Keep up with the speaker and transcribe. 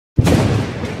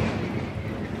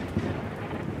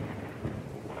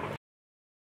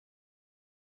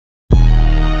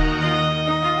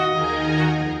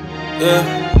Yeah.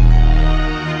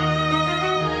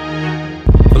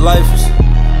 For lifers.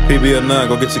 PBL9,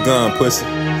 go get your gun, pussy.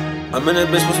 I'm in that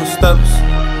bitch with some steppers.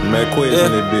 Mack Queze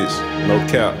in that bitch, no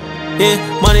cap. Yeah,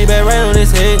 money back right on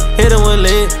his head. Hit him with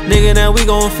lead, nigga, now we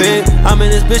gon' fit. I'm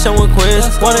in this bitch, I'm with Queze.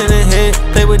 One in the head,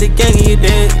 play with the gang and you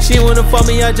dead. She wanna fuck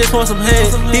me, I just want some head.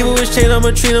 People with chain,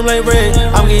 I'ma treat them like red.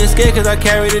 I'm getting scared cause I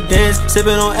carry the dance.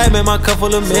 Sippin' on admin, my cup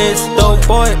full of meds. Dope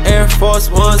boy,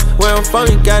 AF1s. Where I'm from,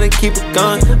 you gotta keep a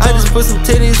gun. I just put some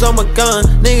titties on my gun.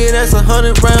 Nigga, that's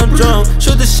 100-round drum.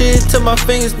 Shoot the shit till my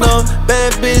fingers numb.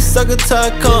 Bad bitch, sucker till I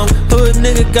come. Hood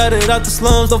nigga got it out the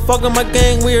slums. Don't fuck with my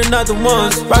gang, we are not the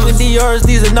ones. Rockin' DRs,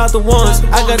 these are not the ones.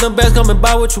 I got them bags, come and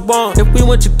buy what you want. If we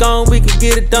want you gone, we can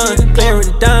get it done.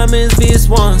 Clarity, diamonds,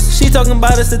 VS1s. She talking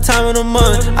about us the time of the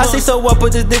month. I say so what,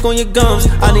 put this dick on your gums.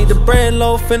 I need the bread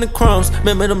loaf and the crumbs.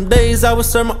 Remember them days I would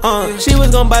serve my aunt. She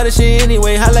was gon' buy the shit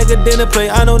anyway. I like a dinner plate.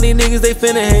 I know these niggas, they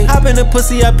finna hate. Hop in the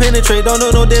pussy, I penetrate. Don't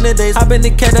know no dinner days. Hop in the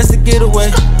cat, that's the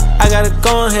getaway. I gotta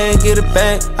go ahead and get it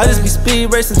back. I just be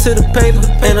speed racing to the paper.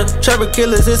 And the trapper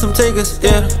killers and some takers,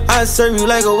 yeah. I serve you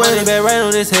like a wedding back right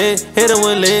on his head. Hit him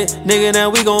with lead, nigga,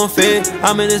 now we gon' fit.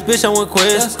 I'm in this bitch, I'm with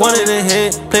Queze. One in the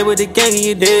head, play with the gang and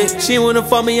you dead. She wanna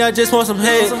fuck me, I just want some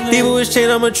head. People with chain,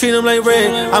 I'ma treat them like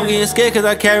red. I'm getting scared cause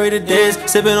I carry the desk.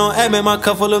 Sippin' on admin, my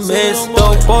cup full of meds.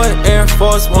 Dope boy,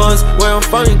 AF1s. Where I'm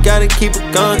from, you gotta keep a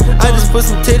gun. I just put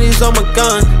some titties on my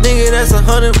gun. Nigga, that's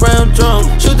 100-round drum.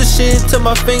 Shoot the shit till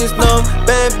my fingers numb.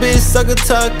 Bad bitch, sucker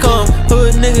till I come.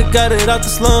 Hood nigga got it out the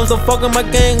slums. Don't fuck with my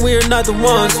gang, we are not the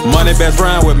ones. Money best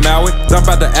round with Maui. Jump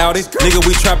out the Audi. Nigga,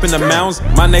 we trapping the mountains.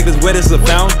 My niggas wet as a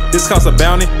fountain. This costs a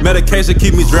bounty. Medication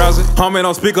keep me drowsy. Homie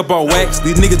don't speak up on wax.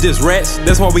 These niggas just rats.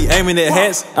 That's why we aiming at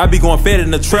hats. I be going fed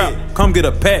in the trap. Come get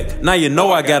a pack. Now you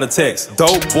know I got a text.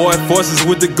 Dope boy, forces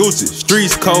with the Gucci.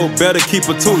 Streets cold, better keep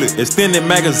a toolie. Extended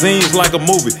magazines like a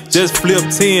movie. Just flip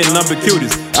 10 number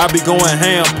cuties. I be going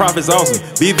ham, profits awesome.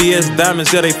 BBS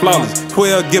diamonds, yeah, they flawless.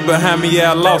 12 get behind me,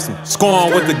 yeah, I lost them.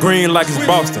 Scoring with the green like it's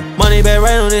Boston. Money back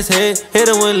right on his head. Hit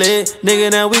him with lead,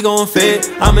 nigga, now we gon' fit.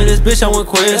 I'm in this bitch, I'm with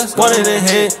Queze. One in the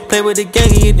head, play with the gang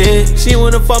and you dead. She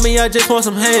wanna fuck me, I just want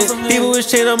some head. People with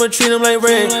chain, I'ma treat them like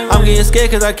red. I'm getting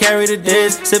scared cause I carry the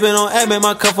desk. Sippin' on admin,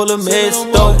 my cup full of meds.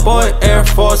 Dope boy,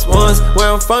 AF1s. Where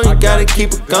I'm from, you gotta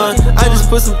keep a gun. I just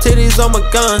put some titties on my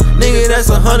gun. Nigga, that's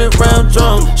 100-round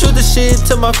drum. Shoot the shit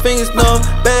till my fingers numb.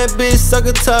 Bad bitch,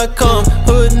 sucker till I come.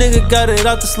 Hood nigga got it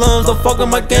out the slums. Don't fuck with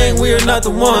my gang, we are not the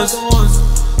ones.